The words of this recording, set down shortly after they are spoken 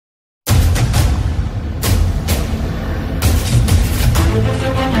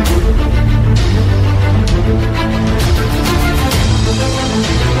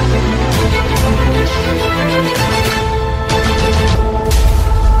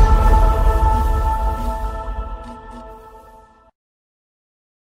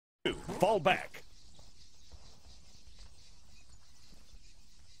Fall back.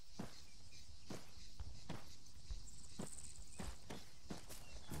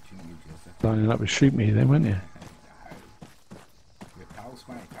 Lining up to shoot me then, weren't you? Your pals,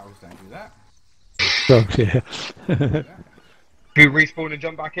 mate. Pals don't do that. Dogs, yeah. Do you respawn and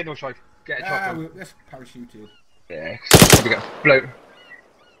jump back in, or should I get a chopper? Let's parachute in. Yeah, we got float.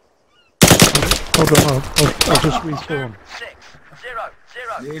 Hold on, I'll just respawn.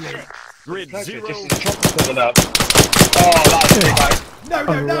 6-0-0-6. Grid Just 0. the chopper coming up. Oh, that's big, mate. No,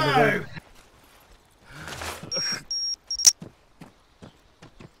 no, no!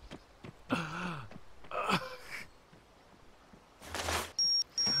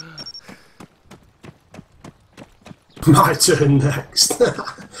 My turn next.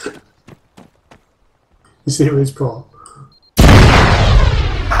 You see who's Paul?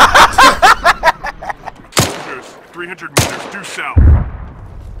 300 meters due south.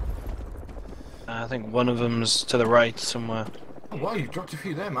 I think one of them's to the right somewhere. Oh, well, you've dropped a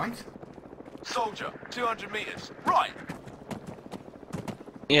few there, mate. Soldier, 200 meters. Right.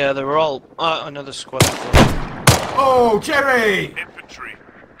 Yeah, they were all... another squad. Oh, Gerry! Infantry.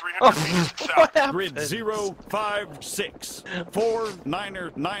 300 Oh, meters what south. Grid happened? 056.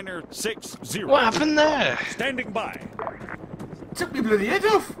 49960. What happened there? Standing by. Took me bloody head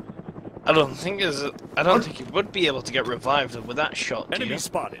off! I don't think you would be able to get revived with that shot, do Enemy you?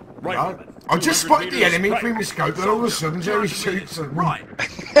 spotted. No, Right. I just spotted the enemy right. through my scope, and all of a sudden Gerry shoots and... Right.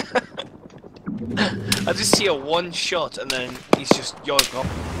 I just see a one shot and then he's just yogged up.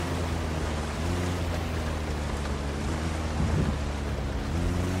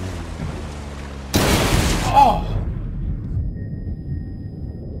 Oh!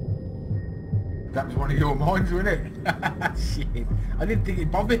 That was one of your mines, wasn't it? Shit. I didn't think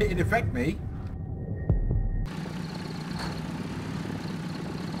it'd bother, it'd affect me.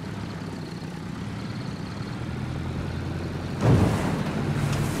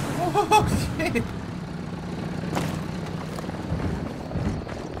 Oh, shit!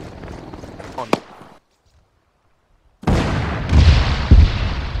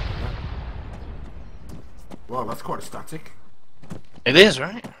 Well, that's quite static. It is,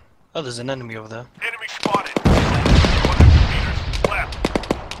 right? Oh, there's an enemy over there. Enemy spotted. 100 meters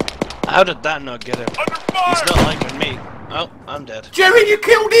left. How did that not get him? Under He's fire. not liking me. Oh, I'm dead. Gerry, you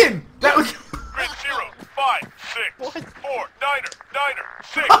killed him! That was... Grid 056. 499er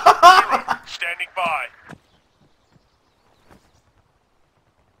 6. 0. Standing by.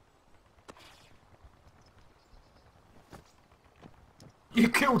 You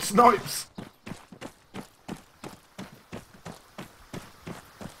killed Snipes!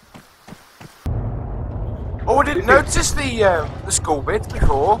 Oh, I didn't notice the school bit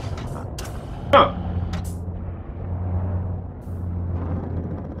before. Oh.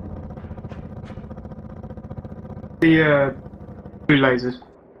 The blue lasers.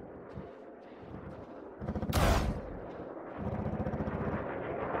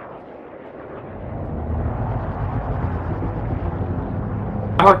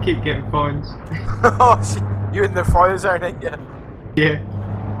 I keep getting fines. Oh, you in the fire zone, ain't you? Yeah.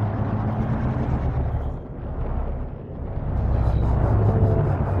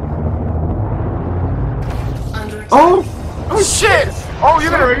 Oh! Oh shit! Oh,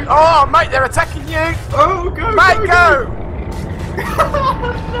 you're gonna. Oh, mate, they're attacking you! Oh, go! Mate, go!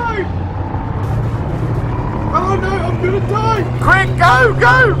 No! Oh no, I'm gonna die! Quick, go,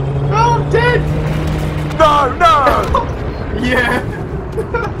 go! Oh, I'm dead! No, no! Yeah!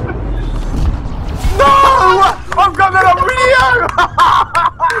 No! I've got that on video!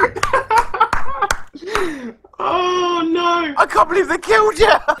 Oh no! I can't believe they killed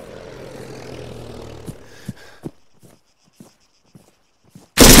you!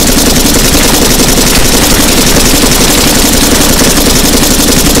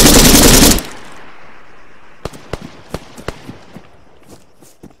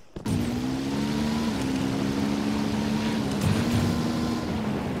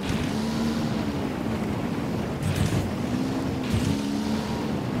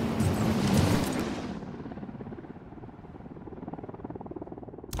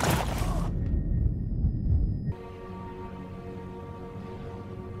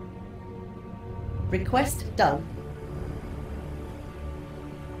 Request done.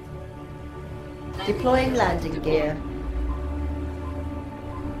 Deploying landing gear.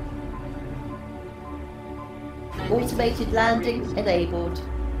 Automated landing enabled.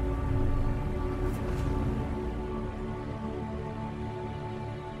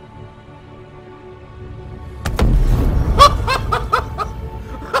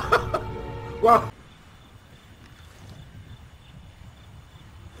 Well,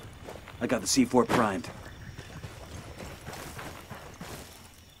 I got the C4 primed.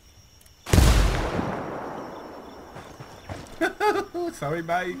 sorry,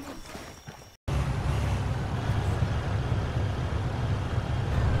 mate.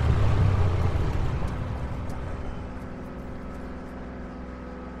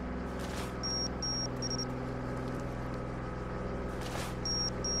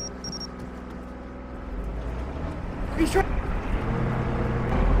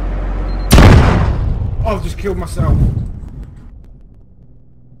 I've just killed myself.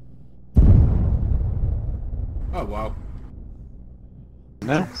 Oh wow.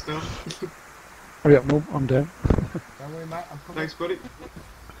 Now? Still. Hurry up, Mum, I'm down. Don't worry, mate. I'm coming. Thanks, buddy.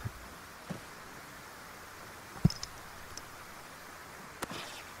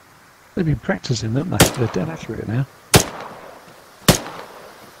 They've been practicing, haven't they? They're dead accurate now.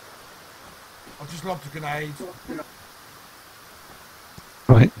 I've just lobbed a grenade.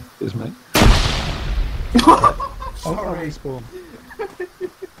 Right, here's mate. I'll Sorry. respawn.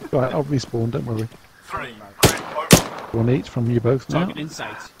 Right, I'll respawn, don't worry. 3, grid over. One each from you both now. Target in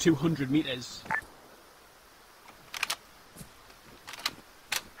sight. 200 meters.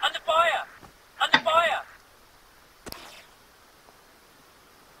 Under fire! Under fire!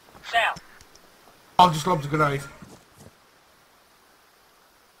 Down. I've just lobbed a grenade.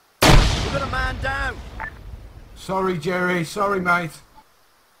 We got a man down. Sorry, Gerry. Sorry, mate.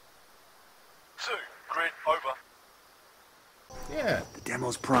 2, grid over. Yeah. The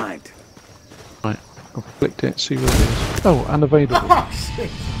demo's primed. Right, I've clicked it, see what it is. Oh, unavailable. Oh, shit.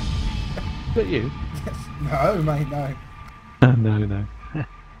 Is that you? No, mate, no. No, no.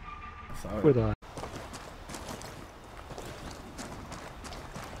 Sorry. Would I?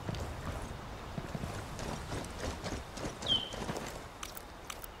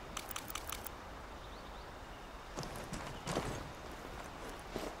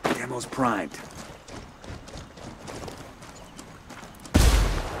 The demo's primed.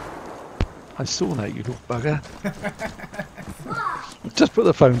 I saw that, you little bugger. Just put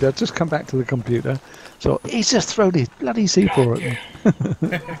the phone down, just come back to the computer. So he's just thrown his bloody C4 at me.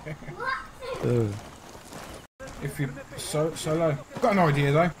 If you solo. Got an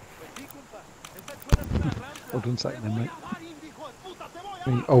idea though. Hold on a second then, mate.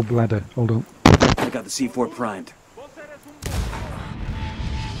 The old bladder, hold on. I got the C4 primed.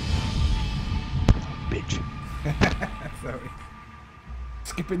 Bitch. Sorry.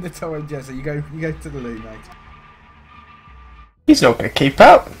 Skipping the time, Jesse. You go to the loo, mate. He's not going to keep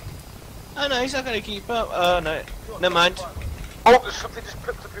up. Oh no, he's not going to keep up. Oh no. Never mind. Oh, there's something just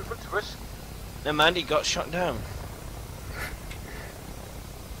flipped up in front of us. Never mind, he got shot down.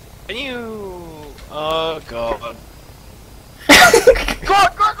 And you... Oh god. Go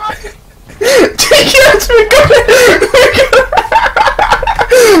on! Yes, we got it!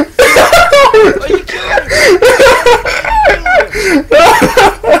 Are you killing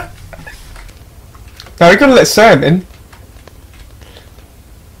Now we gotta let Sam in.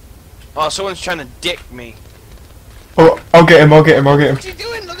 Oh, someone's trying to dick me. Oh, I'll get him. What's he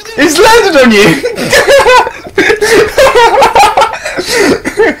doing? Look at this! He's landed on you!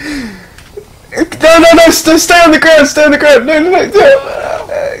 No, stay on the ground, No.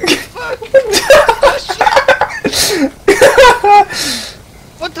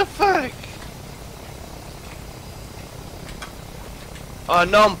 What the fuck? Oh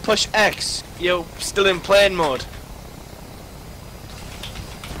no, push X. You're still in plane mode.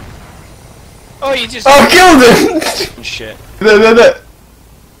 Oh, you just... Oh, killed him! Shit. No.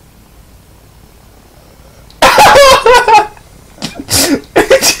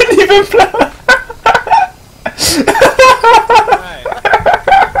 It didn't even blow.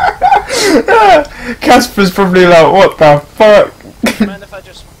 Casper's probably like, what the fuck? Mind if I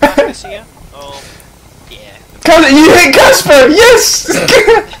just back this here? Oh, yeah. You hit Casper! Yes!